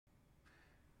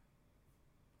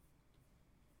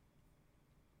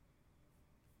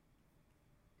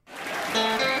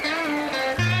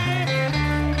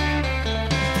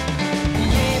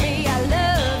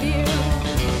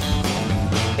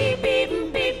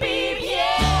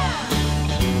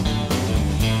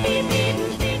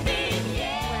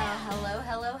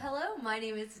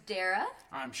It's Dara.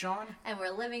 I'm Sean. And we're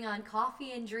living on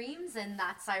coffee and dreams, and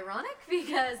that's ironic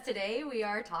because today we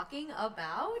are talking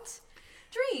about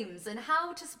dreams and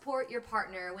how to support your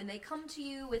partner when they come to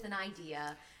you with an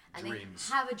idea and Dreams.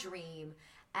 they have a dream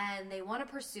and they want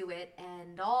to pursue it,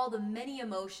 and all the many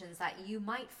emotions that you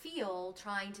might feel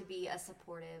trying to be a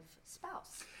supportive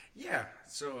spouse. Yeah,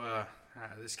 so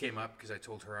this came up because I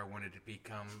told her I wanted to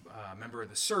become a member of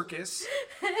the circus,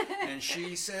 and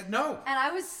she said no. And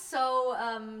I was so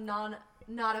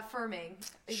not affirming.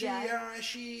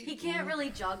 He can't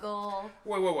really juggle.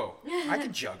 Whoa. I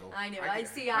can juggle. I know. I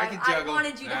can I juggle.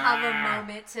 wanted you to have a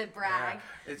moment to brag.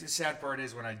 The sad part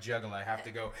is when I juggle, I have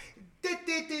to go. If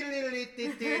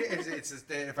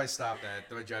I stop that,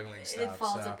 the juggling stops. It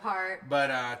falls apart.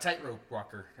 But tightrope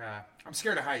walker. I'm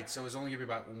scared of heights, so it was only gonna be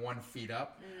about 1 foot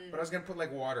up. But I was gonna put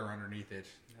like water underneath it,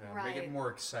 make it more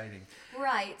exciting.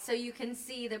 Right. So you can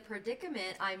see the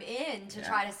predicament I'm in to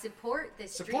try to support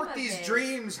this. Support dream these of his.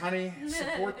 dreams, honey.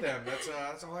 Support them.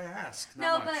 That's all I ask.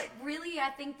 Not much. But really,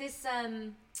 I think this.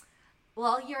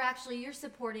 Well, you're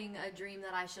supporting a dream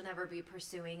that I should never be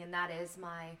pursuing, and that is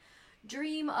my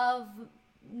dream of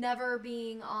never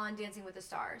being on Dancing with the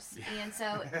Stars. Yeah. And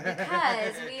so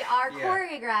because we are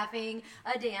choreographing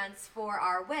a dance for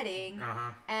our wedding,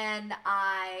 and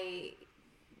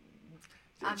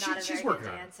I'm not a very good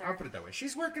dancer. I'll put it that way.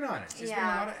 She's working on it. She's putting a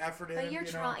lot of effort in. But you're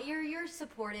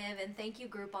supportive, and thank you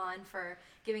Groupon for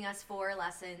giving us 4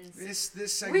 lessons.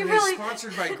 This segment is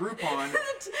sponsored by Groupon.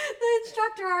 The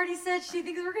instructor already said she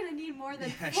thinks we're going to need more than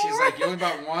 4. She's like, you only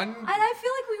bought 1? And I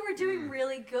feel like we were doing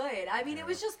really good. I mean, it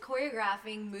was just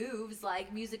choreographing moves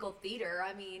like musical theater.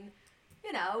 I mean,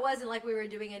 it wasn't like we were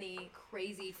doing any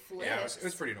crazy flips. Yeah, it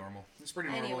was pretty normal. It's pretty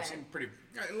normal. Anyway. It seemed pretty.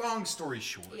 Long story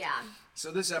short. Yeah.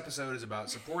 So this episode is about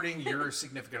supporting your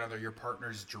significant other, your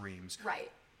partner's dreams.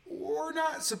 Right. Or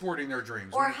not supporting their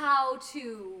dreams. Or how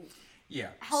to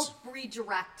help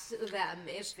redirect them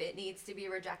if it needs to be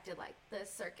rejected, like the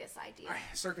circus idea.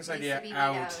 Circus idea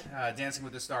out, Dancing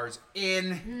with the Stars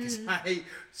in, because I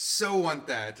so want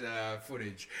that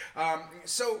footage.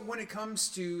 So when it comes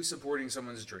to supporting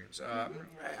someone's dreams,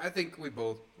 I think we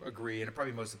both agree, and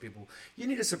probably most of the people, you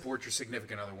need to support your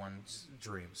significant other one's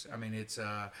dreams. I mean,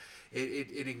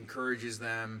 it encourages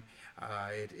them,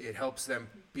 it helps them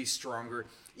be stronger,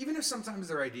 even if sometimes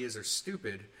their ideas are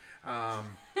stupid.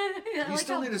 You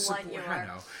still need to support. I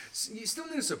know. You still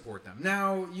need to support them.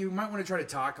 Now, you might want to try to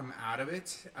talk them out of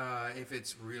it if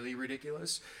it's really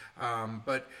ridiculous.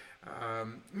 But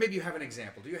maybe you have an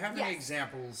example. Do you have any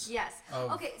examples? Yes.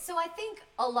 Okay. So I think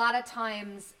a lot of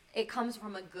times it comes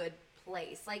from a good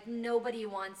place. Like nobody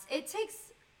wants. It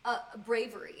takes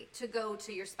bravery to go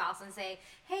to your spouse and say,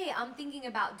 "Hey, I'm thinking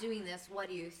about doing this. What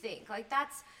do you think?" Like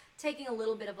that's taking a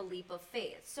little bit of a leap of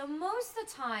faith. So most of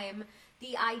the time,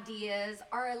 the ideas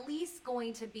are at least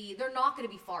going to be, they're not going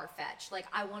to be far-fetched. Like,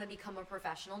 I want to become a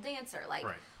professional dancer. Like,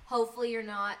 hopefully you're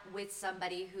not with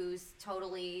somebody who's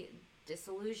totally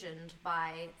disillusioned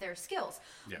by their skills.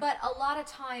 Yeah. But a lot of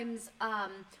times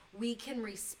we can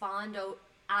respond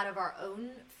out of our own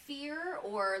fear,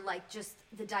 or like just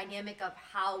the dynamic of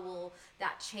how will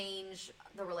that change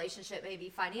the relationship, maybe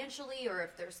financially, or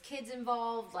if there's kids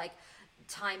involved, like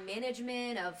time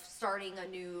management of starting a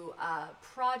new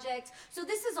project. So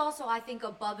this is also, I think,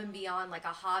 above and beyond like a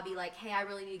hobby. Like, hey, I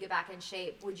really need to get back in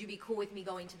shape. Would you be cool with me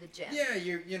going to the gym? Yeah,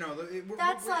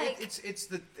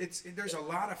 there's a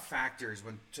lot of factors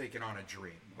when taking on a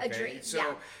dream. Okay? A dream.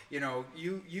 So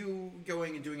you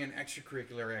going and doing an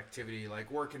extracurricular activity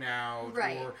like working out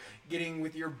or getting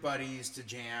with your buddies to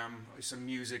jam some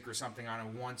music or something on a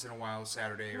once in a while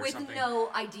Saturday or something. With no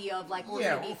idea of like we're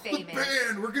gonna be famous.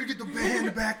 We're gonna get the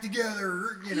band back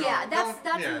together.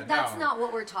 That's not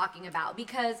what we're talking about,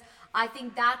 because I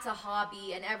think that's a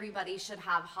hobby and everybody should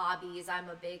have hobbies. I'm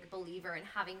a big believer in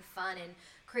having fun and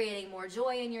creating more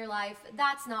joy in your life.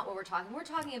 That's not what we're talking. We're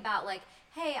talking about like,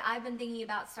 hey, I've been thinking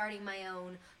about starting my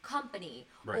own company,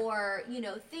 or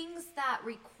things that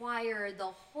require the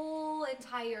whole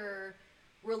entire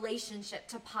relationship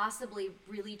to possibly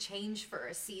really change for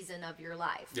a season of your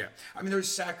life. Yeah. I mean, there's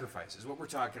sacrifices. What we're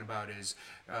talking about is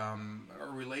a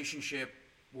relationship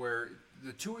where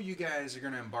the two of you guys are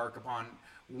going to embark upon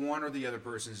one or the other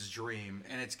person's dream,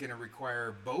 and it's going to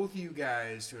require both you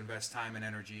guys to invest time and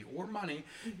energy or money.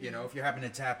 If you happen to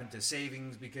tap into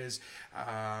savings because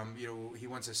he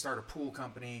wants to start a pool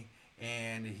company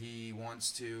and he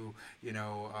wants to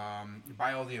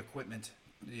buy all the equipment,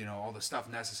 all the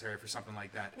stuff necessary for something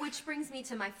like that. Which brings me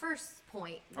to my first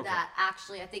point that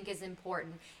actually I think is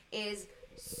important, is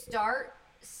start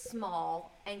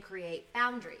small and create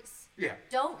boundaries. Yeah.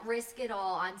 Don't risk it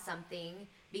all on something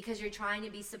because you're trying to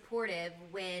be supportive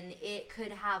when it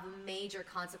could have major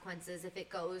consequences if it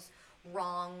goes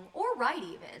wrong or right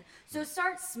even. So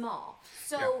start small.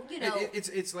 So,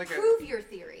 it's like prove your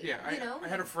theory. Yeah, I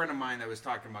had a friend of mine that was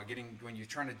talking about when you're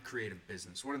trying to create a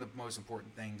business, one of the most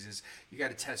important things is you got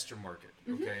to test your market.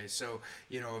 Okay, so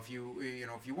if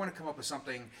you want to come up with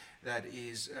something that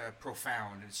is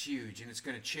profound and it's huge and it's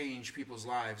going to change people's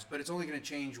lives, but it's only going to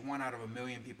change 1 out of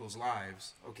 1,000,000 people's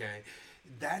lives. Okay,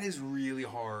 that is really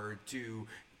hard to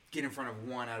get in front of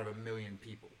 1 out of 1,000,000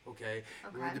 people. Okay.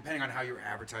 Depending on how you're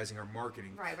advertising or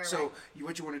marketing. Right. So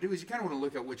what you want to do is you kind of want to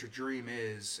look at what your dream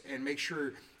is and make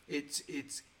sure it's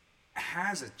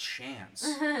has a chance.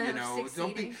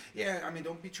 Don't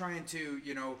be trying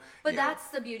to But that's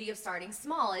the beauty of starting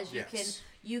small is Yes.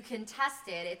 you can test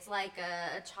it. It's like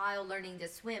a child learning to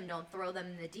swim. Don't throw them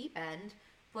in the deep end.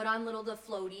 Put on little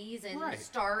floaties and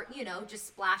start, just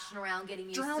splashing around, getting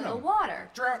used to the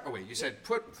water. Oh wait, you said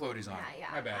put floaties on. Yeah.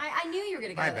 My bad. I knew you were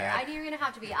going to go My there. bad. I knew you were going to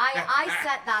have to be. I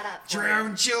set that up for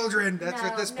Drown you. children. That's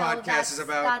what this podcast is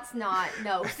about. That's not.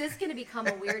 No, is this going to become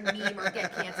a weird meme or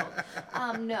get canceled?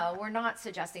 No, we're not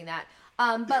suggesting that.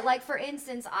 But like for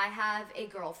instance, I have a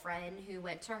girlfriend who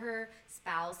went to her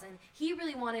spouse and he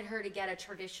really wanted her to get a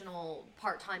traditional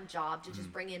part-time job to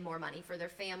just bring in more money for their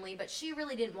family, but she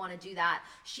really didn't want to do that.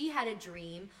 She had a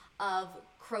dream of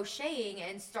crocheting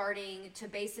and starting to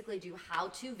basically do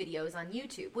how-to videos on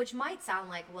YouTube, which might sound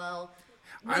like, well,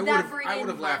 I would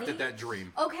have laughed at that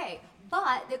dream. Okay,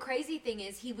 but the crazy thing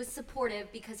is he was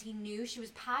supportive because he knew she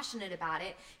was passionate about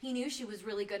it. He knew she was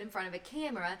really good in front of a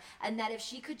camera, and that if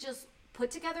she could just put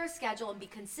together a schedule and be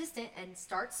consistent and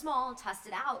start small and test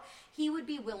it out, he would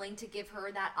be willing to give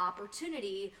her that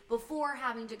opportunity before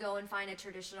having to go and find a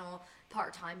traditional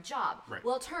part-time job. Right.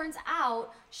 Well, it turns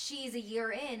out she's a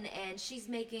year in and she's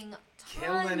making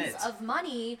Killing tons it. of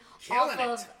money Killing off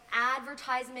of it.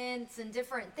 advertisements and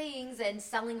different things and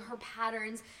selling her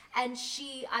patterns. And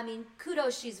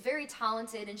kudos, she's very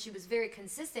talented and she was very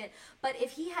consistent. But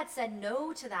if he had said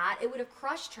no to that, it would have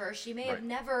crushed her. She may have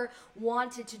never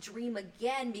wanted to dream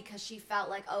again because she felt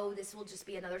like, oh, this will just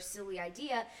be another silly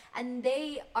idea. And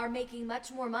they are making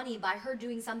much more money by her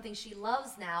doing something she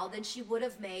loves now than she would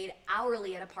have made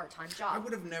hourly at a part-time job. I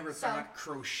would have never thought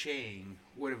crocheting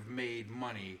would have made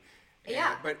money.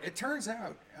 Yeah. But it turns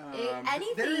out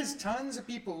anything- there is tons of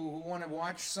people who want to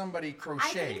watch somebody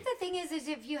crochet. I think the thing is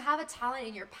if you have a talent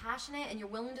and you're passionate and you're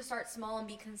willing to start small and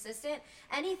be consistent,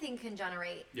 anything can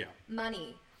generate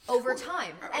money over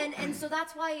time. And so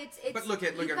that's why it's But look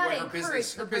at what her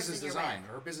business design.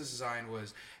 Her business design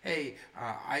was, hey,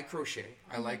 I crochet.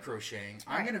 I like crocheting.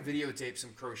 I'm going to videotape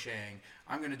some crocheting.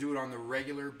 I'm going to do it on the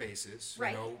regular basis.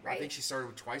 Right. I think she started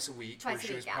with twice a week where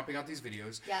she was pumping out these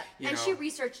videos. Yeah. And she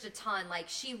researched a ton. Like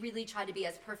she really tried to be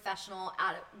as professional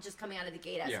just coming out of the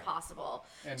gate as possible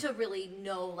to really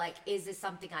know, like, is this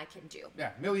something I can do?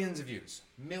 Yeah. Millions of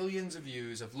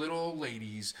views of little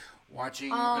ladies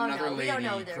watching another lady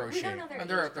crochet. We don't know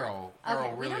their age. They're all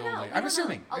really old ladies. I'm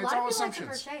assuming. A It's lot all of people assumptions.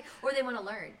 like to crochet, or they want to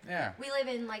learn. Yeah. We live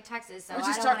in Texas, so I was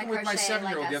just don't wanna talking with my crochet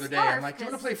 7-year-old like the a other day. scarf I'm like, do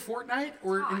you want to play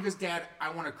Fortnite? And he goes, Dad, I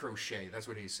want to crochet. That's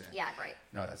what he said. Yeah, right.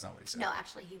 No, that's not what he said. No,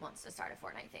 actually, he wants to start a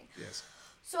Fortnite thing. Yes.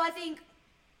 So I think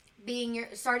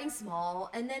starting small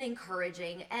and then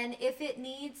encouraging, and if it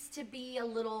needs to be a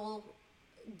little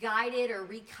guided or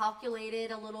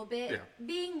recalculated a little bit,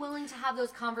 being willing to have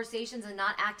those conversations and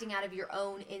not acting out of your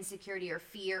own insecurity or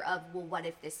fear of, well, what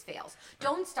if this fails?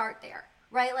 Don't start there,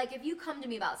 right? Like if you come to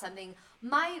me about something,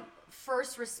 my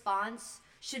first response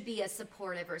should be a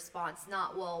supportive response,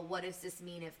 not, well, what does this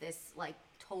mean if this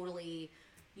totally,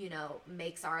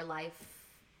 makes our life,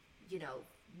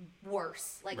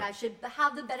 worse. I should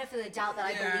have the benefit of the doubt that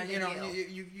I believe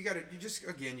in you. You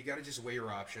gotta just weigh your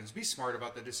options. Be smart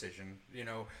about the decision.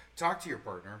 Talk to your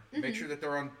partner. Make sure that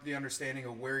they're on the understanding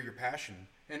of where your passion.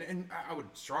 And I would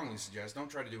strongly suggest don't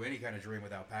try to do any kind of dream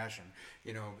without passion.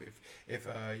 If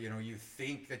you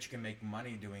think that you can make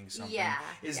money doing something,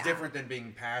 is different than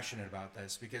being passionate about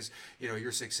this, because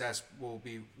your success will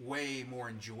be way more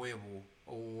enjoyable,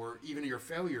 or even your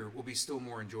failure will be still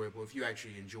more enjoyable if you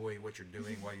actually enjoy what you're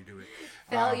doing while you do it.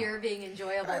 Failure being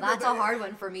enjoyable, that's a hard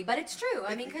one for me, but it's true.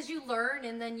 I mean, because you learn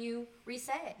and then you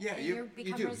reset. Yeah, and you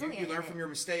become do. resilient. You learn from your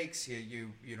mistakes.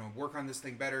 You work on this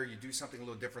thing better. You do something a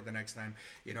little different the next time.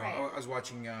 Right. I was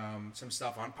watching some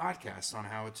stuff on podcasts on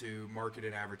how to market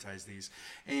and advertise these,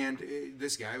 and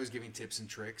this guy was giving tips and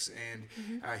tricks, and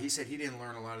he said he didn't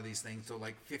learn a lot of these things till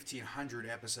like 1,500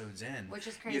 episodes in. Which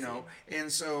is crazy. And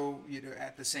so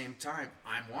at the same time,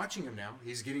 I'm watching him now.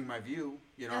 He's getting my view.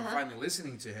 I'm finally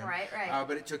listening to him. Right.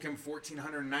 But it took him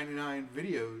 1,499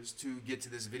 videos to get to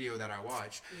this video that I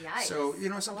watched. Yikes. So,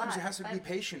 sometimes it has to be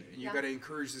patient, and you got to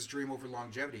encourage this dream over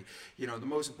longevity. The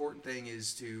most important thing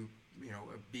is to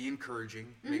be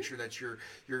encouraging. Make sure that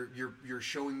you're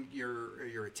showing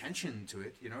your attention to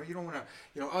it. You don't want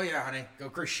to, oh yeah, honey, go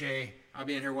crochet. I'll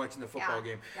be in here watching the football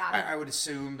game. I would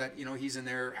assume that he's in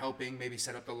there helping, maybe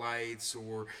set up the lights,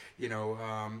 or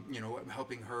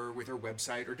helping her with her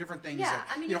website or different things. Yeah,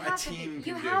 that, a team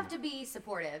can you do. have to be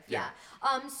supportive. Yeah.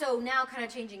 So now, kind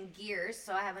of changing gears.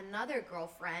 So I have another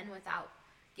girlfriend, without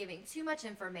giving too much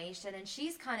information, and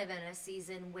she's kind of in a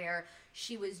season where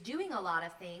she was doing a lot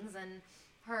of things and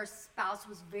her spouse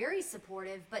was very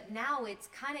supportive, but now it's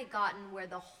kind of gotten where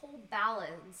the whole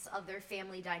balance of their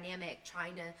family dynamic,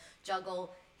 trying to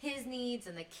juggle his needs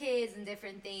and the kids and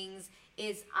different things,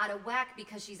 is out of whack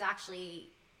because she's actually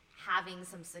having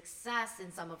some success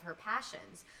in some of her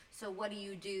passions. So what do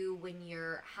you do when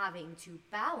you're having to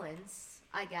balance,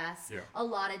 I guess, a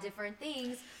lot of different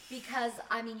things? Because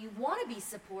you want to be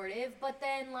supportive, but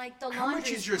then like the how much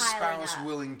laundry's is your spouse piling up.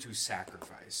 willing to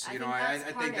sacrifice? I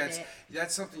think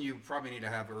that's something you probably need to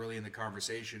have early in the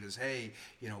conversation. Is, hey,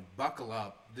 buckle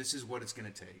up. This is what it's going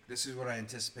to take. This is what I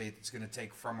anticipate it's going to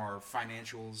take from our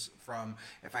financials. From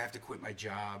if I have to quit my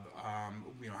job,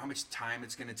 how much time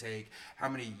it's going to take, how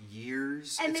many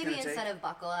years. And it's maybe gonna instead take. of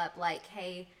buckle up, like,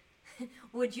 hey,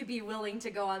 would you be willing to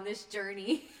go on this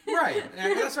journey? Right,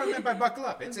 and that's what I meant by buckle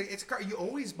up. You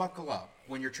always buckle up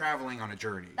when you're traveling on a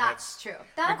journey. That's true.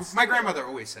 My grandmother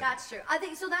always said that's true. I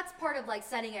think so. That's part of like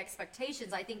setting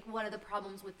expectations. I think one of the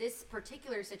problems with this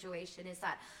particular situation is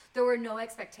that there were no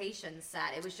expectations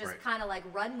set. It was just kind of like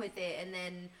run with it, and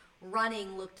then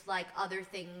running looked like other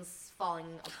things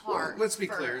falling apart. Well, let's be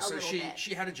clear. So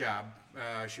she had a job.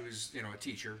 She was a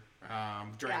teacher. I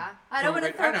don't want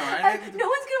to. No one's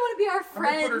gonna want to be our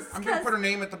friends. I'm gonna put her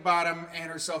name at the bottom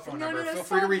and her cell phone number. No, Feel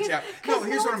free to reach out. No,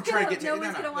 here's what I'm trying to get to. No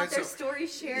one's gonna want their story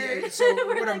shared. Yeah, so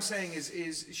what I'm saying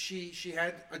is she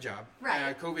had a job.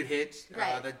 Right. COVID hit.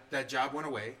 Right. That job went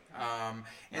away.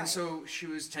 And so she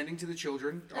was tending to the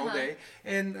children all day.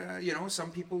 And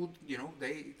some people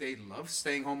they love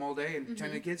staying home all day and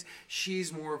tending to kids.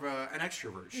 She's more of an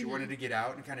extrovert. She wanted to get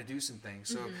out and kind of do some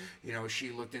things. So she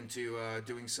looked into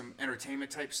doing some entertainment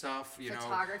type stuff,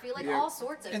 photography, all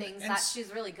sorts of things that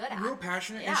she's really good at. Real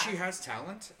passionate, and she has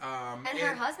talent. And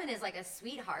her husband is like a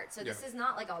sweetheart, so this is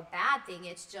not like a bad thing.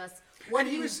 It's just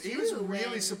he was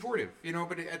really supportive,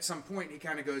 But at some point, he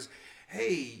kind of goes,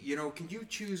 "Hey, can you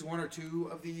choose one or two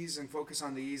of these and focus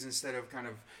on these instead of kind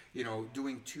of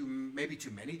doing too many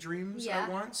dreams at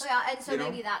once?" Yeah, and so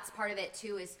maybe that's part of it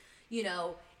too. Is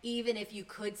even if you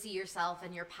could see yourself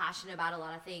and you're passionate about a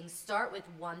lot of things, start with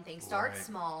one thing. Start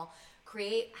small.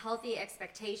 Create healthy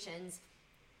expectations,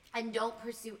 and don't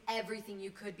pursue everything you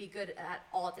could be good at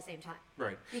all at the same time.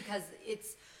 Right. Because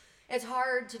it's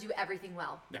hard to do everything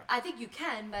well. Yeah. I think you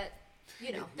can, but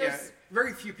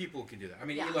very few people can do that.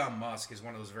 Elon Musk is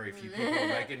one of those very few people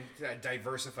that can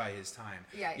diversify his time.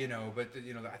 Yeah. But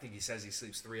I think he says he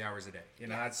sleeps 3 hours a day.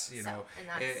 That's and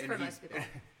that's for most people.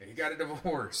 He got a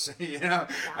divorce. Yeah.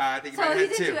 I think so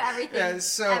he's into everything. Yeah,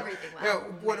 so everything well.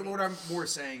 What I'm more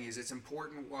saying is it's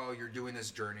important while you're doing this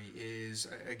journey is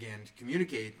again to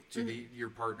communicate to your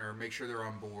partner, make sure they're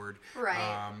on board.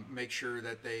 Right. Make sure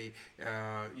that they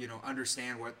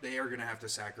understand what they are going to have to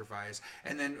sacrifice,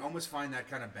 and then almost find that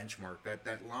kind of benchmark,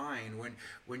 that line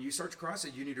when you start to cross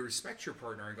it, you need to respect your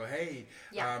partner and go, hey,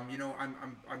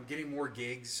 I'm getting more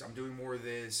gigs, I'm doing more of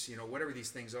this, whatever these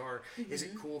things are. Is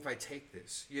it cool if I take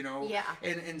this?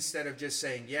 And instead of just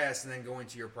saying yes and then going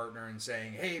to your partner and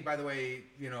saying, hey, by the way,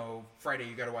 Friday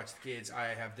you got to watch the kids, I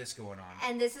have this going on.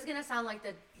 And this is gonna sound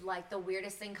like the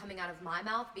weirdest thing coming out of my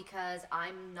mouth, because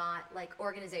I'm not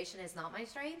organization is not my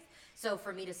strength. So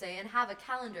for me to say and have a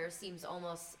calendar seems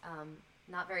almost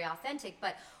not very authentic,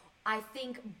 but I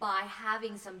think by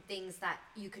having some things that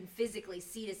you can physically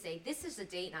see to say, this is a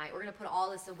date night, we're going to put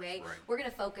all this away, we're going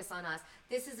to focus on us,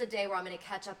 this is a day where I'm going to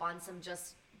catch up on some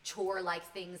just chore-like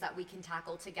things that we can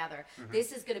tackle together,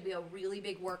 this is going to be a really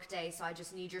big work day, so I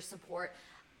just need your support.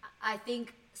 I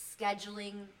think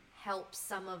scheduling help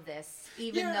some of this,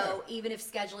 even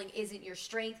if scheduling isn't your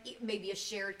strength, maybe a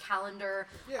shared calendar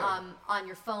on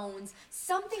your phones,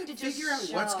 something to just figure out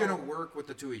what's going to work with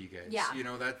the two of you guys. Yeah,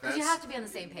 that's you have to be on the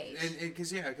same page.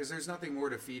 Because there's nothing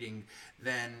more defeating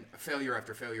than failure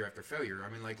after failure after failure.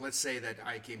 Let's say that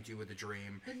I came to you with a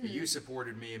dream, you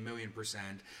supported me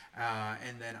 1,000,000%,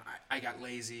 and then I got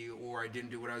lazy, or I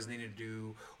didn't do what I was needed to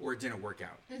do, or it didn't work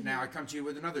out. Now I come to you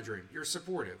with another dream, you're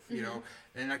supportive,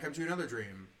 and I come to you another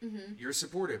dream, You're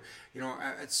supportive.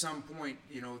 At some point,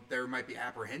 there might be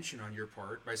apprehension on your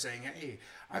part by saying, hey,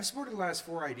 I've supported the last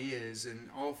 4 ideas and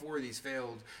all 4 of these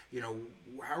failed.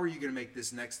 How are you going to make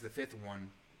this the 5th one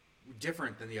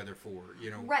different than the other 4?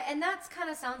 Right, and that's kind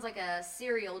of sounds like a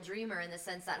serial dreamer in the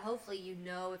sense that hopefully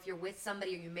if you're with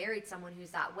somebody or you married someone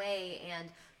who's that way, and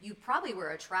you probably were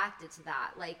attracted to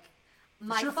that. Like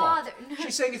my father.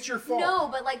 She's saying it's your fault. No,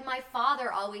 but like my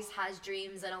father always has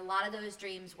dreams, and a lot of those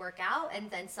dreams work out, and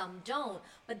then some don't.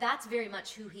 But that's very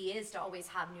much who he is, to always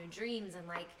have new dreams, and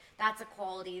like that's a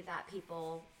quality that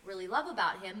people really love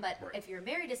about him. But if you're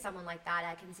married to someone like that,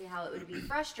 I can see how it would be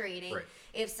frustrating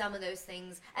if some of those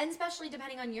things, and especially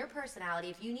depending on your personality,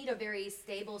 if you need a very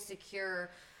stable, secure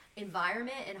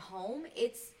environment and home,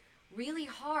 it's really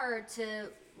hard to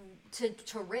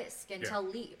risk and to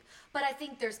leap. But I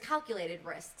think there's calculated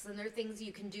risks, and there are things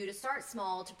you can do to start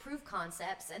small, to prove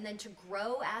concepts, and then to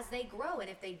grow as they grow. And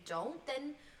if they don't,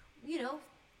 then,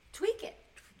 tweak it.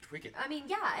 I mean,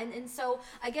 yeah, and so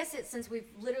I guess since we've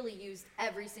literally used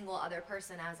every single other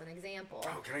person as an example.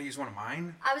 Oh, can I use one of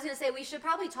mine? I was going to say we should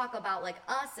probably talk about like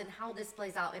us and how this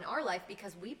plays out in our life,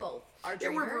 because we both are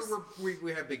dreamers. Yeah,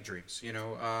 we have big dreams,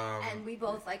 and we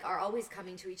both like are always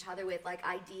coming to each other with like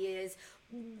ideas,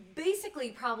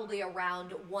 basically probably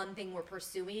around one thing we're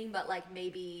pursuing, but like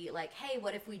maybe like, hey,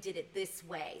 what if we did it this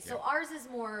way? So ours is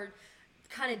more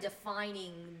kind of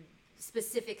defining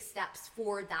specific steps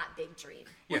for that big dream,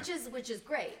 which is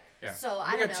great. Yeah. So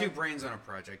I don't know. We got 2 brains on a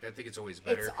project. I think it's always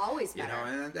better. It's always better.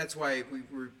 And that's why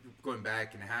we're going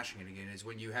back and hashing it again, is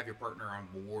when you have your partner on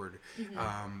board,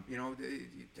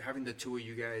 having the 2 of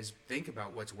you guys think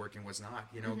about what's working, what's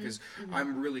not, because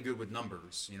I'm really good with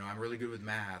numbers, I'm really good with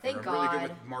math, Thank or I'm God. really good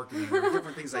with marketing, or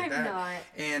different things like that. Not.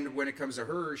 And when it comes to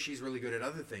her, she's really good at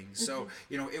other things. So,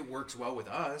 it works well with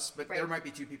us, but there might be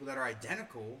 2 people that are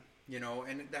identical,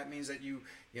 and that means that you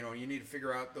need to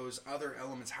figure out those other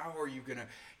elements. How are you going to,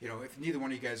 if neither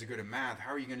one of you guys are good at math,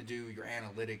 how are you going to do your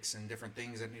analytics and different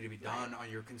things that need to be done on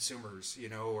your consumers,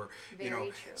 Very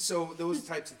true. So those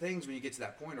types of things, when you get to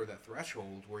that point or that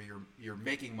threshold where you're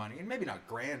making money, and maybe not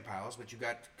grand piles, but you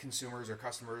got consumers or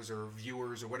customers or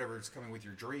viewers or whatever is coming with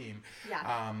your dream,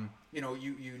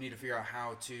 you need to figure out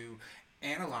how to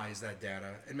analyze that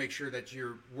data and make sure that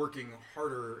you're working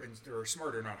harder or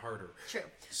smarter, not harder. True.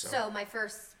 So my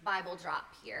first Bible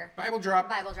drop here. Bible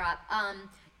drop.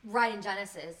 Right in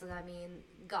Genesis, I mean,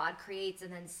 God creates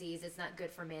and then sees it's not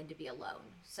good for man to be alone.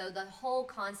 So the whole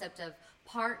concept of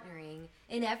partnering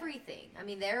in everything. I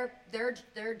mean,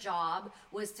 their job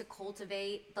was to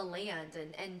cultivate the land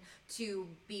and to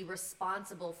be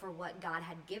responsible for what God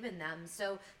had given them.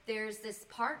 So there's this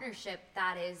partnership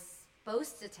that is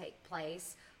supposed to take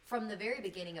place from the very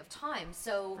beginning of time.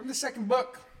 So from the second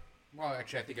book. Well,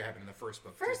 actually, I think it happened in the first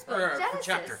book. Genesis.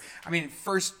 Chapter. I mean,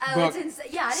 first book, second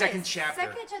chapter. Second chapter.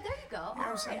 There you go.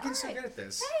 Yeah, I'm getting so good at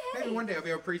this. Hey. Maybe one day I'll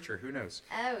be a preacher. Who knows?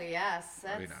 Oh yes,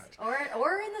 Probably not.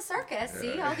 Or in the circus.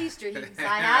 See all these dreams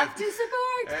I have to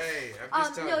support. Hey, I'm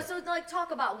just telling you. So like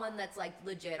talk about one that's like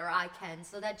legit, or I can,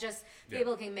 so that just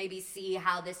people can maybe see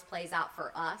how this plays out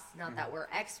for us. Not that we're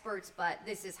experts, but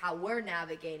this is how we're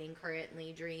navigating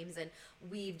currently dreams, and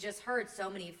we've just heard so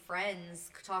many friends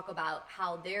talk about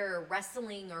how they're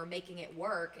wrestling or making it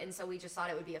work, and so we just thought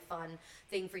it would be a fun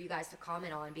thing for you guys to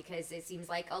comment on, because it seems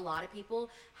like a lot of people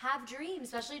have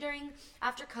dreams, especially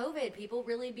after COVID. People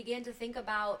really began to think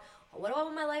about, what do I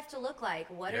want my life to look like?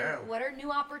 What are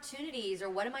new opportunities, or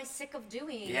what am I sick of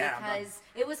doing? Because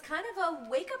it was kind of a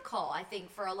wake-up call, I think,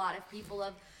 for a lot of people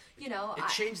of, it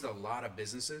changed a lot of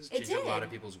businesses. It changed a lot of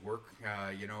people's work.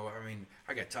 I mean,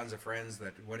 I got tons of friends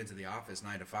that went into the office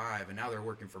 9 to 5, and now they're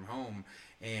working from home.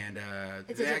 And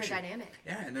it's a different dynamic.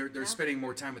 Yeah, and they're spending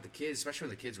more time with the kids, especially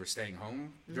when the kids were staying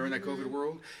home during that COVID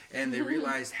world. And they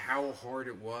realized how hard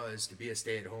it was to be a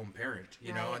stay-at-home parent,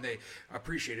 you know, and they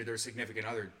appreciated their significant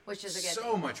other which is a good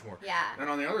so thing. Much more. Yeah. And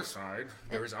on the other side,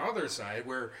 there was the other side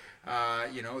where,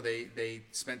 they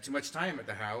spent too much time at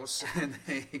the house and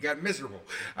they got miserable.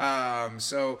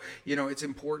 So, it's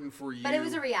important for you. But it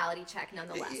was a reality check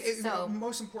nonetheless. The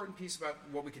most important piece about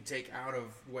what we can take out of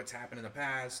what's happened in the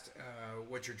past,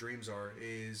 what your dreams are,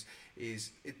 is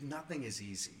nothing is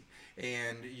easy.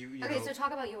 And you okay, so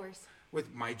talk about yours.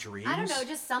 With my dreams, I don't know,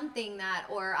 just something that,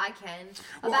 or I can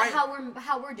about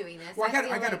how we're doing this. Well,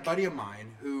 I got a buddy of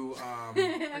mine who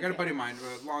I got a buddy of mine,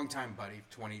 a longtime buddy,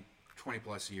 20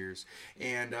 plus years,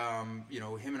 and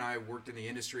him and I worked in the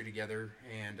industry together,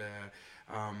 and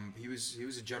he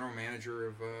was a general manager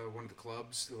of one of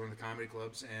the comedy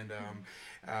clubs, and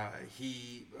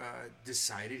he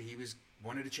decided he was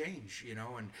wanted to change,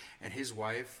 and his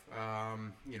wife,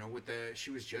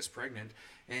 she was just pregnant,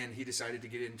 and he decided to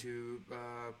get into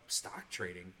stock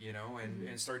trading,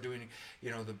 and start doing,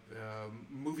 the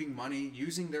moving money,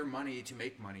 using their money to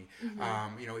make money.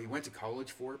 He went to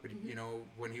college for it, but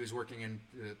when he was working in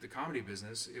the comedy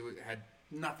business, had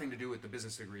nothing to do with the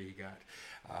business degree he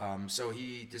got. So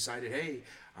he decided, hey,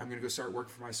 I'm going to go start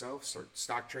working for myself, start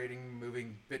stock trading,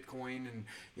 moving Bitcoin, and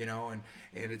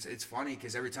it's funny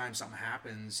because every time something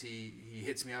happens, he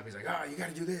hits me up. He's like, oh, you got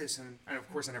to do this, and of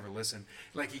course I never listen.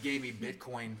 Like he gave me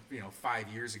Bitcoin, 5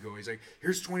 years ago. He's like,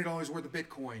 here's $20 worth of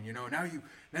Bitcoin.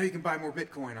 Now you can buy more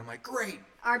Bitcoin. I'm like, great.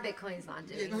 Our Bitcoin's not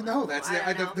doing well. No, that's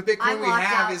the Bitcoin we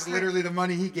have is literally the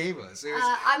money he gave us.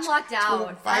 I'm locked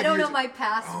out. I don't know my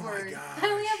password. Oh my God. I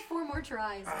only have 4 more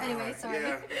tries. Anyway, sorry.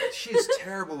 Yeah, she's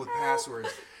terrible with passwords.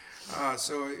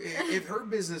 So if her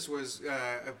business was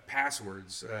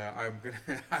passwords, I'm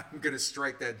gonna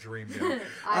strike that dream down.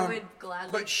 I would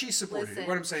gladly. But she supported listen. it.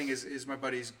 What I'm saying is my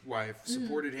buddy's wife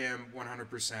supported him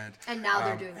 100%. And now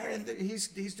they're doing great. And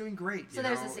he's doing great. So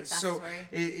there's a success story.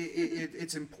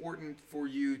 It's important for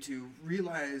you to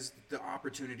realize the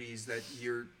opportunities that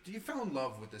you fell in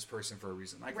love with this person for a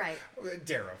reason. Like right.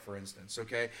 Dara, for instance.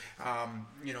 Okay. Oh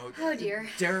dear.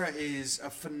 Dara is a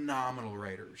phenomenal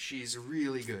writer. She's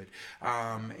really good.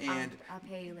 And I'll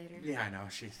pay you later. Yeah, I know.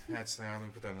 Let me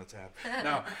put that on the tab.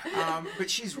 No, but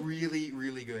she's really,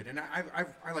 really good, and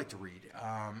I like to read,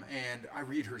 and I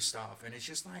read her stuff, and it's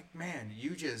just like, man,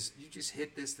 you just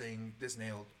hit this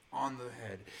nail on the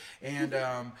head,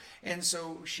 and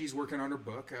so she's working on her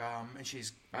book, and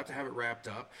she's about to have it wrapped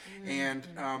up, and.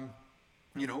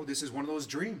 This is one of those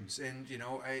dreams, and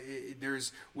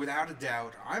there's without a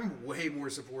doubt, I'm way more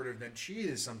supportive than she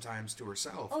is sometimes to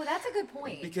herself. Oh, that's a good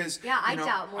point. Because I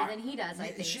doubt more than he does. I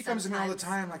think she comes to me all the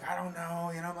time, like, I don't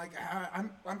know, I'm like,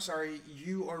 I'm sorry,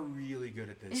 you are really good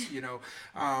at this, and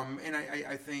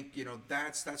I think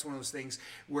that's one of those things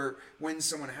where when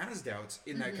someone has doubts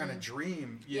in that kind of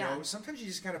dream, sometimes you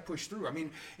just gotta push through. I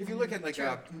mean, if you look at like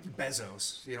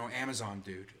Bezos, Amazon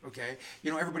dude, okay,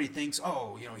 everybody thinks,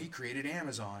 oh, he created Amazon.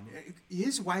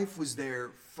 His wife was there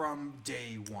from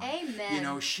day one.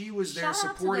 Amen. She was there Shout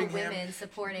supporting out to the him. Women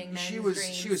supporting men's She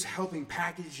dreams. was helping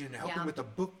package and helping with the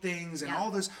book things and all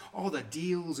the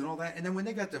deals and all that. And then when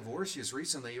they got divorced just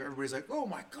recently, everybody's like, oh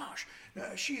my gosh,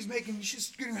 she's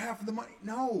getting half of the money.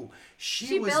 No,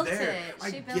 she was built there. it.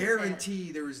 I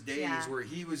guarantee there was days where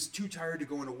he was too tired to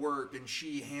go into work and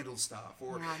she handled stuff,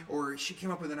 or she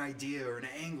came up with an idea or an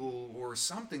angle or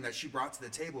something that she brought to the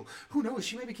table. Who knows?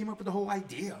 She maybe came up with the whole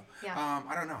idea.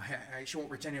 I don't know. She won't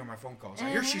return any of my phone calls. I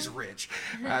hear she's rich.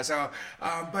 But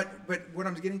what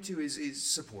I'm getting to is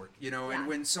support. And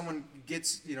when someone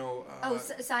gets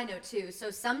side note too.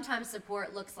 So sometimes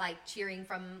support looks like cheering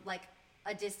from like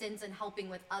a distance and helping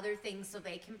with other things so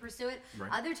they can pursue it.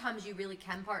 Right. Other times you really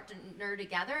can partner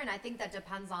together, and I think that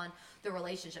depends on the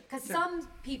relationship. Because some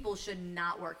people should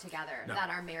not work together that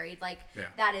are married. Like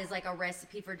that is like a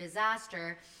recipe for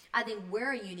disaster. I think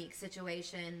we're a unique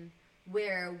situation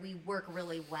where we work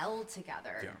really well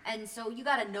together. And so you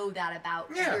got to know that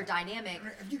about your dynamic.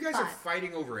 You guys are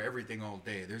fighting over everything all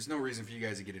day. There's no reason for you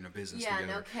guys to get in a business together.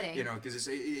 Yeah, no kidding. Because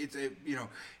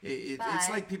it's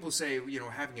like people say,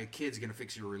 having a kid's going to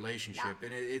fix your relationship,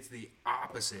 and it's the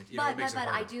opposite. It makes it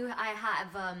harder. I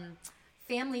have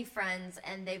family friends,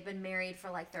 and they've been married for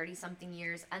like 30-something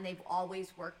years, and they've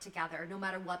always worked together, no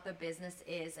matter what the business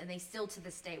is, and they still to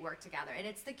this day work together. And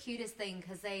it's the cutest thing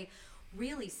because they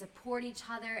really support each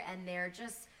other, and they're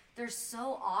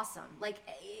so awesome, like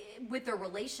with their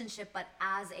relationship, but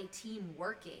as a team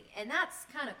working. And that's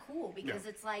kind of cool because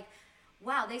it's like,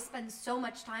 wow, they spend so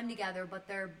much time together, but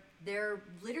they're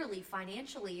literally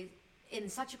financially in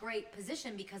such a great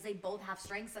position because they both have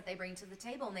strengths that they bring to the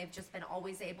table, and they've just been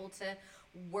always able to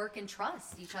work and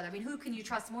trust each other. I mean, who can you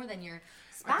trust more than your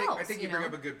spouse? I think you bring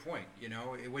up a good point.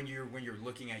 When you're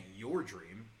looking at your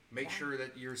dream, make sure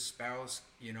that your spouse,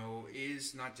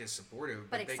 is not just supportive,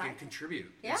 but they can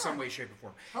contribute in some way, shape, or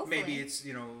form. Hopefully. Maybe it's,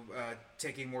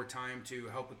 taking more time to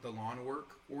help with the lawn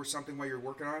work or something while you're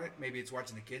working on it. Maybe it's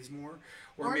watching the kids more,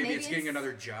 or maybe it's getting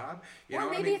another job.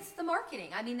 It's the marketing.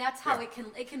 I mean, that's how it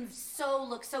can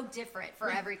look so different for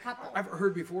every couple. I've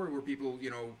heard before where people,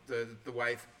 the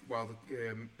wife, while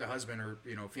the husband or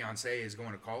fiance is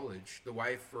going to college, the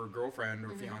wife or girlfriend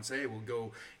or fiance will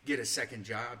go get a second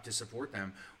job to support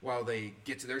them while they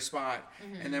get to their spot,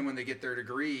 and then when they get their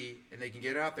degree and they can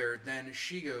get out there, then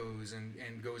she goes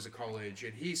and goes to college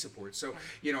and he supports. So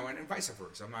and vice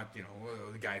versa. I'm not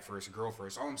the guy first, a girl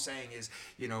first. All I'm saying is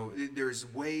there's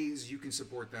ways you can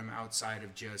support them outside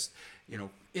of just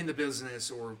in the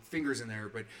business or fingers in there,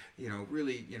 but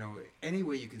really, any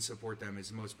way you can support them is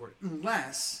the most important,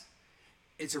 unless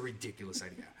it's a ridiculous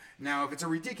idea. Now, if it's a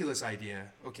ridiculous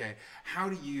idea, okay, how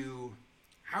do you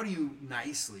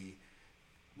nicely,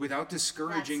 without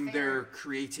discouraging their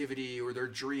creativity or their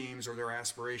dreams or their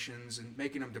aspirations and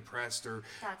making them depressed or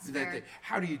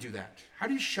how do you do that? How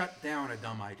do you shut down a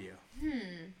dumb idea?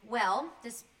 Well,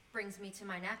 this brings me to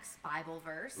my next Bible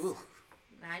verse. Ooh.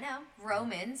 I know,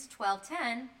 Romans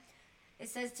 12:10. It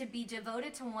says to be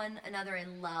devoted to one another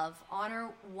in love, honor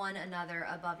one another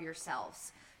above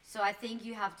yourselves. So I think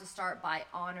you have to start by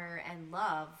honor and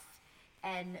love,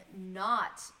 and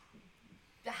not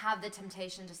have the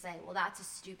temptation to say, well, that's a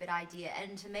stupid idea,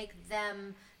 and to make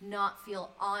them not feel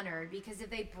honored, because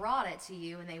if they brought it to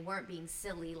you and they weren't being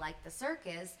silly like the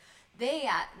circus, they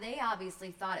obviously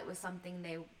thought it was something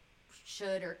they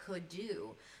should or could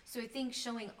do. So I think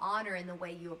showing honor in the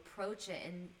way you approach it,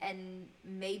 and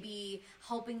maybe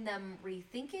helping them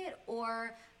rethink it,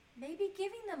 or maybe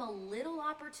giving them a little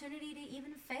opportunity to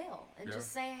even fail and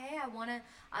just say, hey, I want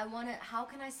to, how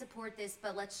can I support this?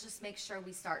 But let's just make sure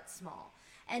we start small,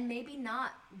 and maybe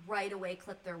not right away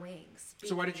clip their wings.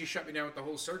 So why did you shut me down with the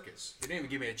whole circus? You didn't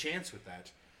even give me a chance with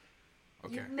that.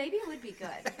 Okay. Maybe it would be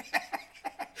good.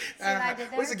 See what I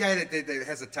did there? What's the guy that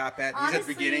has a top hat? He's at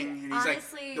the beginning, and he's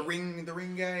honestly, like the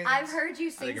ring guy. I've heard you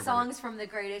sing songs from The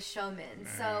Greatest Showman,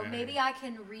 so maybe I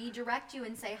can redirect you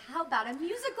and say, how about a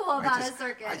musical about a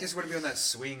circus? I just want to be on that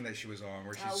swing that she was on,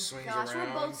 where she swings around.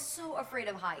 We're both so afraid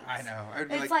of heights. I know.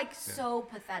 It's so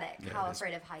pathetic how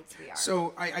afraid of heights we are.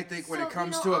 So I think when it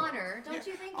comes to honor, don't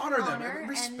you think? Honor them,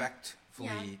 respect.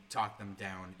 Talk them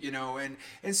down,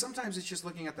 and sometimes it's just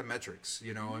looking at the metrics,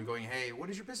 and going, hey,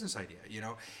 what is your business idea?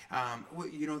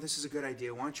 This is a good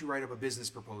idea. Why don't you write up a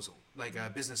business proposal, like a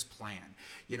business plan?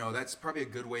 That's probably a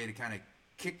good way to kind of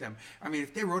kick them. I mean,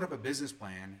 if they wrote up a business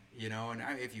plan, and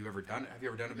have you ever done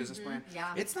a business plan?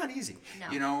 Yeah. It's not easy,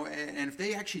 No. and if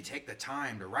they actually take the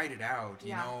time to write it out,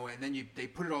 and then they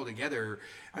put it all together,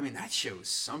 I mean, that shows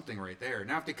something right there.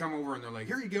 Now, if they come over and they're like,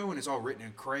 here you go, and it's all written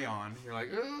in crayon, you're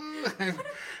like,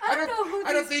 I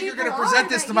don't think you're going to present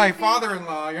this to my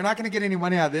father-in-law. You're not going to get any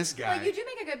money out of this guy. Well, you do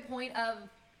make a good point of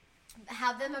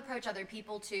have them approach other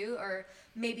people too, or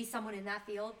maybe someone in that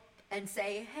field, and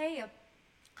say, hey,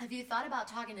 have you thought about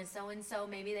talking to so-and-so?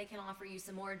 Maybe they can offer you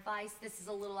some more advice. This is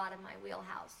a little out of my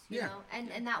wheelhouse, you know?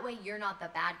 And that way you're not the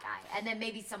bad guy. And then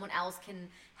maybe someone else can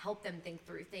help them think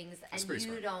through things, and you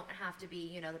smart. don't have to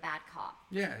be, the bad cop.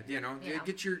 Yeah,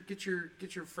 get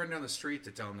your friend down the street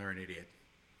to tell them they're an idiot.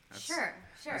 Sure.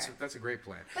 That's a great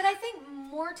plan. But I think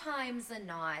more times than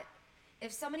not,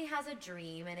 if somebody has a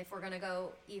dream, and if we're going to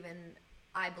go even,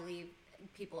 I believe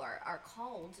people are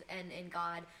called, and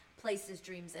God places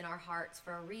dreams in our hearts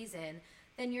for a reason,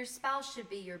 then your spouse should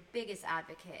be your biggest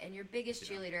advocate and your biggest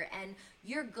cheerleader, and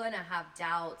you're going to have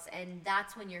doubts, and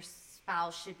that's when your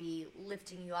spouse should be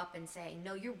lifting you up and saying,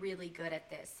 no, you're really good at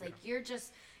this. Like, you're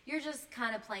just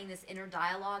kind of playing this inner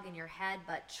dialogue in your head,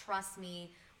 but trust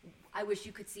me, I wish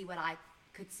you could see what I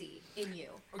could see in you.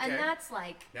 Okay. And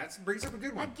that brings up a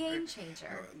good one. A game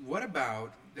changer. What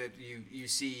about that you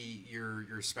see your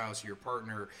spouse, your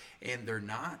partner, and they're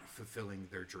not fulfilling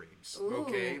their dreams? Ooh,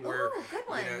 okay, good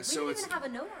one. We so didn't even have a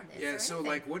note on this. Yeah, so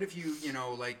like, what if you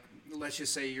let's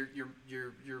just say your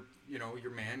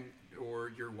man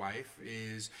or your wife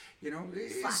is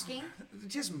slacking,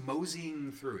 just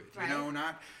moseying through it,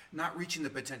 right. Not reaching the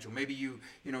potential. Maybe you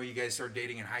guys started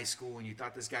dating in high school and you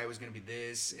thought this guy was going to be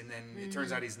this, and then it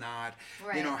turns out he's not.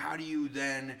 Right. How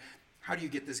do you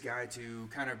get this guy to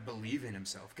kind of believe in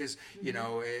himself? Because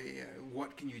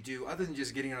what can you do other than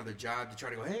just getting another job to try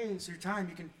to go, hey, it's your time,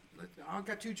 you can, I've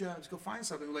got 2 jobs, go find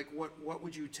something. Like, what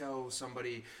would you tell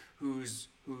somebody whose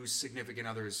significant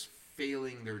other is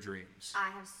failing their dreams? I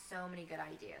have so many good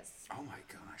ideas. Oh my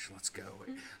gosh, let's go.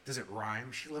 Does it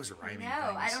rhyme? She loves rhyming No,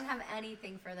 things. I don't have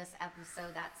anything for this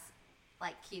episode that's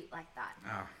like cute like that.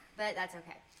 Oh. But that's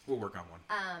okay. We'll work on one.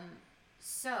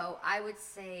 So I would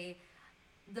say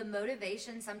the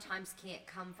motivation sometimes can't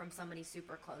come from somebody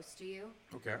super close to you.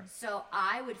 Okay. So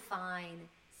I would find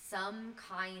some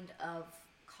kind of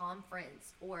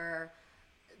conference or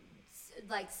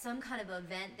like some kind of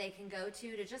event they can go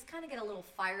to just kind of get a little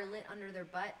fire lit under their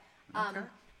butt. Okay.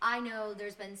 I know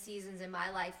there's been seasons in my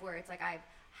life where it's like I've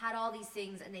had all these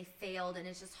things and they failed, and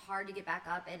it's just hard to get back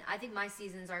up. And I think my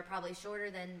seasons are probably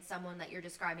shorter than someone that you're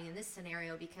describing in this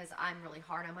scenario, because I'm really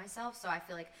hard on myself. So I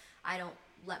feel like I don't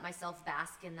let myself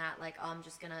bask in that, like, oh, I'm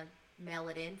just going to mail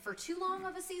it in for too long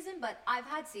of a season. But I've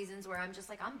had seasons where I'm just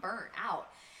like, I'm burnt out.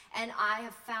 And I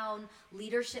have found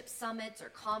leadership summits or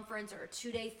conference or a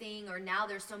 2-day thing, or now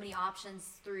there's so many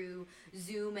options through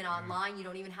Zoom and online, you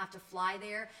don't even have to fly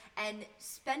there. And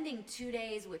spending 2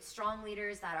 days with strong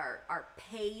leaders that are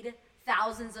paid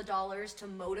thousands of dollars to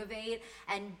motivate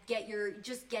and get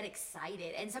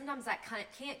excited. And sometimes that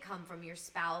can't come from your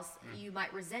spouse. You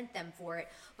might resent them for it,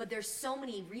 but there's so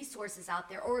many resources out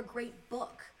there, or a great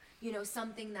book,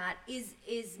 something that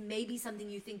is maybe something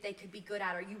you think they could be good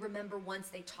at, or you remember once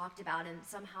they talked about and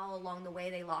somehow along the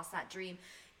way they lost that dream.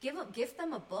 Gift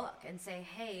them a book and say,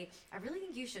 hey, I really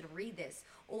think you should read this,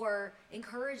 or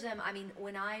encourage them. I mean,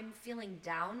 when I'm feeling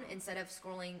down, instead of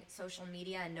scrolling social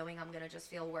media and knowing I'm going to just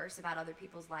feel worse about other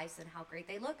people's lives and how great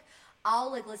they look,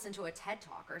 I'll listen to a TED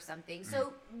Talk or something.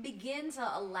 So begin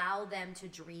to allow them to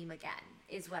dream again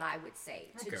is what I would say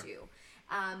to do.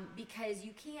 Because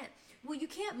you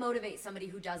can't motivate somebody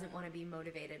who doesn't want to be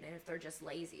motivated, and if they're just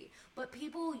lazy. But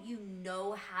people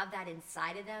have that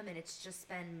inside of them, and it's just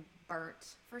been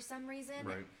burnt for some reason,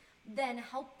 then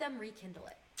help them rekindle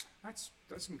it. That's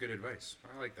some good advice.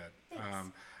 I like that. Thanks.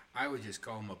 I would just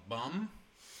call him a bum.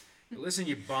 Listen,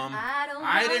 you bum.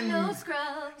 I didn't no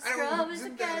scrub. Scrub is a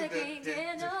category.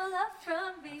 Get no love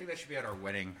from me. I think that should be at our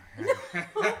wedding.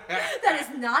 That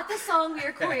is not the song we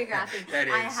are choreographing. That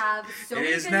is. I have so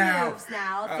many good moves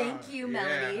now. Thank you,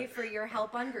 Melody, for your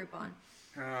help on Groupon.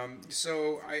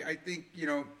 So I think,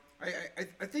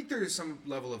 I think there is some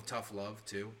level of tough love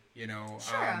too.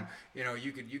 Sure.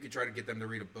 You could try to get them to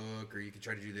read a book, or you could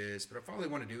try to do this, but if all they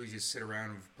want to do is just sit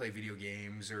around and play video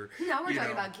games, or now we're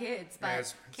talking about kids,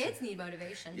 but kids need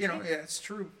motivation. Yeah, it's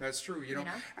true. That's true.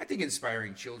 I think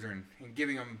inspiring children and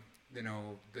giving them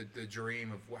the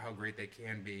dream of how great they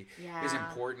can be is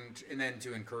important, and then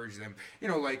to encourage them,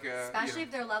 especially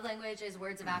if their love language is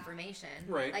words of affirmation,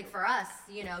 right? Like for us,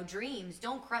 dreams,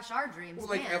 don't crush our dreams. Well,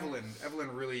 like Evelyn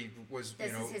really was,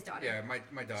 this is his daughter. Yeah,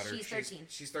 my daughter. She's 13.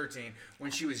 She's 13.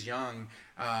 When she was young,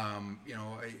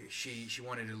 she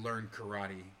wanted to learn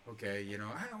karate. Okay,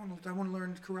 I want to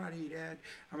learn karate, Dad.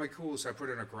 I'm like, cool. So I put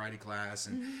her in a karate class,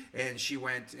 and she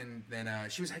went, and then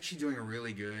she was actually doing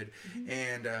really good.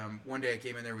 And one day I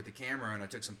came in there with the camera and I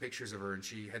took some pictures of her, and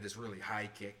she had this really high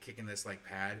kick, kicking this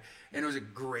pad, and it was a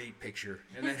great picture.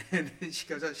 And then she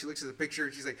comes out, she looks at the picture,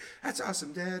 and she's like, "That's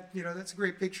awesome, Dad. That's a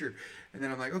great picture." And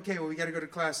then I'm like, "Okay, well, we got to go to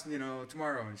class,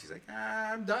 tomorrow." And she's like,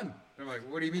 "I'm done." I'm like,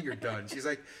 "What do you mean you're done?" She's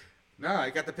like, "No,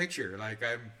 I got the picture. Like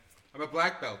I'm a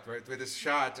black belt, right, with this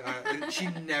shot." And she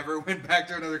never went back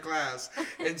to another class.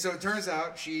 And so it turns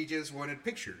out she just wanted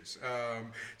pictures.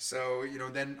 So,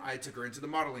 then I took her into the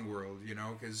modeling world,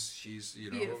 because she's,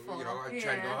 beautiful. I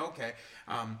tried to go, okay.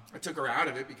 I took her out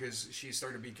of it because she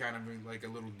started to be kind of like a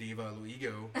little diva, a little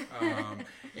ego,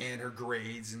 and her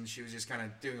grades, and she was just kind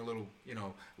of doing a little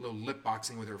lip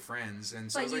boxing with her friends. And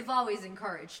so but you've always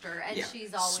encouraged her, and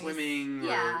she's always swimming,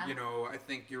 or I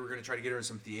think you were going to try to get her in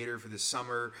some theater for this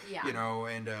summer. Yeah.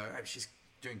 And she's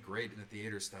doing great in the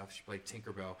theater stuff. She played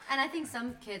Tinkerbell. And I think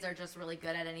some kids are just really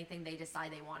good at anything they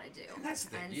decide they want to do. And that's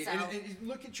the thing. And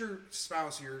look at your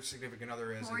spouse, your significant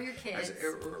other, as or your kids,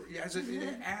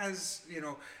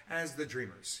 as the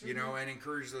dreamers, and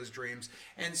encourage those dreams.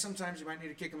 And sometimes you might need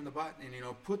to kick them in the butt and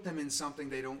put them in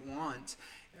something they don't want.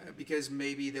 Because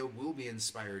maybe they will be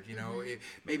inspired,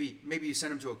 maybe you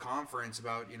send them to a conference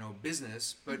about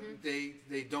business, but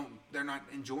they're not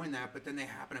enjoying that, but then they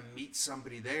happen to meet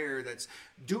somebody there that's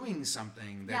doing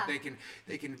something that they can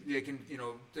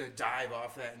dive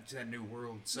off that into that new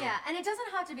world. So and it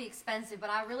doesn't have to be expensive, but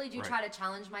I really do try to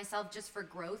challenge myself just for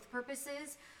growth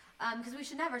purposes, because we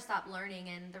should never stop learning,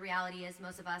 and the reality is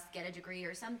most of us get a degree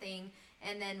or something,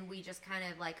 and then we just kind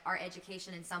of our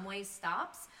education in some ways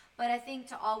stops. But I think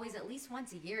to always, at least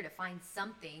once a year, to find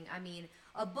something, I mean,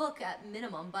 a book at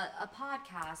minimum, but a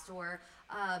podcast or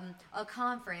a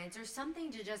conference or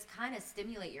something to just kind of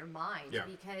stimulate your mind. Yeah.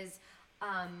 Because,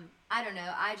 I don't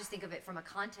know, I just think of it from a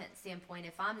content standpoint.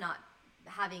 If I'm not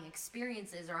having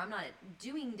experiences or I'm not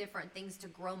doing different things to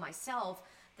grow myself,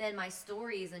 then my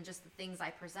stories and just the things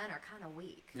I present are kind of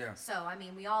weak. Yeah. So, I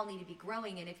mean, we all need to be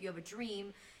growing, and if you have a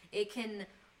dream, it can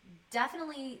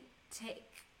definitely take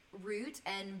root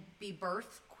and be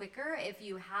birthed quicker if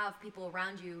you have people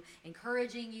around you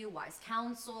encouraging you, wise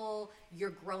counsel,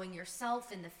 you're growing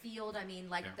yourself in the field. I mean,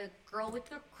 the girl with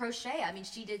the crochet, I mean,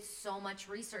 she did so much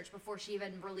research before she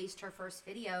even released her first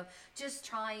video, just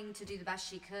trying to do the best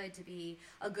she could to be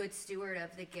a good steward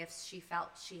of the gifts she felt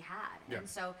she had. Yeah.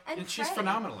 And she's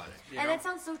phenomenal at it. And it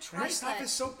sounds so trite. Her stuff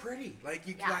is so pretty. I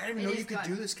didn't know you could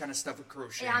do this kind of stuff with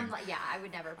crochet. Yeah, I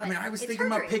would never. But I was thinking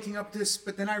about picking up this,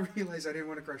 but then I realized I didn't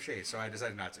want to crochet, so I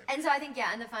decided not to. And so I think,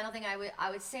 and the final thing I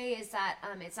would say is that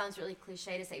it sounds really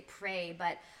cliche to say pray,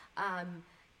 but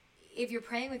if you're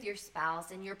praying with your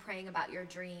spouse and you're praying about your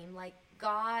dream, like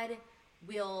God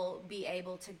will be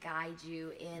able to guide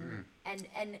you in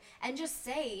and just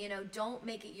say, you know, don't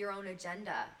make it your own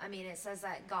agenda. I mean, it says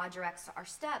that God directs our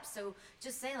steps. So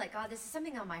just say like, God, this is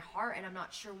something on my heart and I'm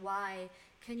not sure why.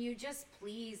 Can you just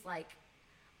please like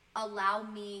allow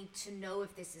me to know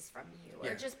if this is from you,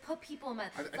 or just put people in my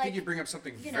I think you bring up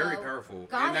something very powerful.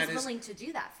 God is willing to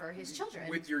do that for his children.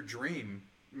 With your dream,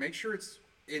 make sure it's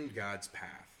in God's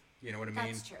path. You know what I mean?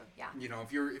 That's true. Yeah. You know,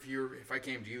 if I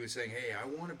came to you and saying, "Hey, I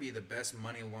want to be the best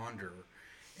money launderer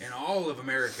in all of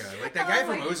America," like that guy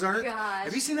from Ozark. Gosh.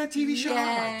 Have you seen that TV show?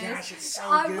 Yes. Oh my gosh, it's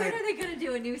so good. When are they going to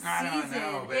do a new season? I don't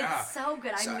know, but, it's so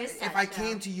good. I miss that If I show.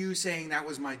 came to you saying that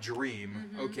was my dream,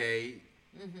 okay.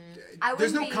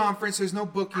 There's There's no conference. There's no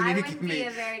book you I need to wouldn't give me. be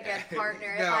a very good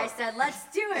partner No. if I said, let's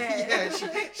do it.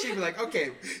 Yeah, she'd be like,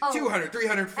 okay, 200,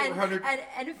 300, 400.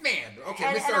 And man, okay,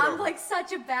 and, let's start and I'm over. like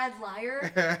such a bad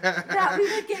liar that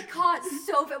we would get caught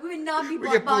so bad. We would not be We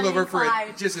get pulled over for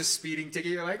fine. just a speeding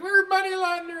ticket. You're like, we're money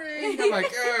laundering. I'm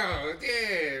like, oh,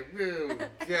 damn, oh,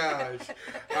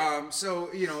 gosh.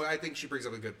 So, you know, I think she brings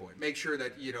up a good point. Make sure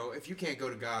that, you know, if you can't go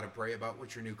to God and pray about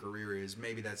what your new career is,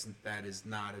 maybe that is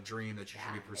not a dream that you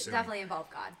should be pursuing. Definitely involve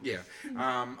God. Yeah.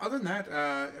 Other than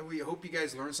that, we hope you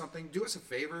guys learned something. Do us a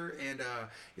favor and,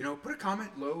 you know, put a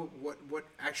comment low what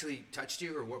actually touched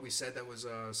you, or what we said that was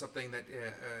something that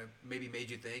maybe made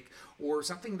you think, or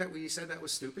something that we said that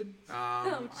was stupid.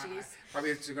 Oh, jeez.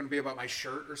 Probably it's going to be about my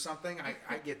shirt or something.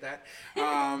 I get that.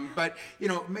 But, you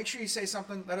know, make sure you say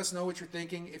something. Let us know what you're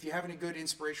thinking. If you have any good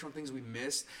inspirational things we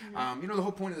missed. You know, the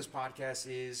whole point of this podcast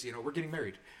is, you know, we're getting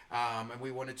married. And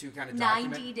we wanted to kind of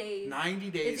document 90 days. 90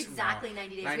 days. It's exactly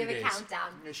 90 days. We have a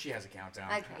countdown. She has a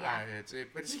countdown. Okay, yeah.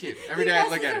 But it's cute. Every day I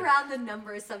look at it. around the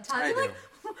numbers sometimes. I I'm do. like,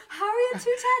 how are you at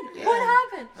 210? Yeah.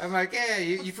 What happened? I'm like,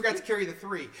 hey, you forgot to carry the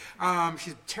 3.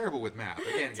 She's terrible with math.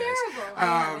 Again, guys. Terrible.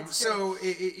 I know, it's So,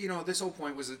 you know, this whole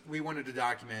point was that we wanted to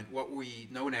document what we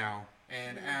know now.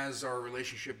 And as our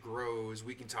relationship grows,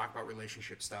 we can talk about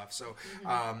relationship stuff. So,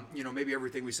 you know, maybe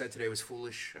everything we said today was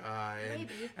foolish.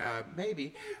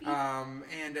 Maybe.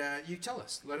 And you tell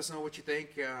us. Let us know what you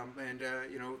think. And,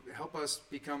 you know, help us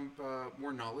become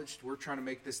more knowledgeable. We're trying to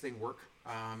make this thing work.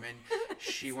 And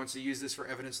she wants to use this for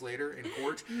evidence later in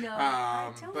court.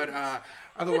 No, but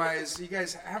otherwise, you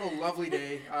guys have a lovely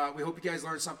day. We hope you guys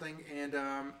learned something. And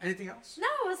anything else? No,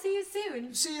 we'll see you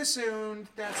soon. See you soon.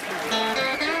 That's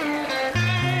right.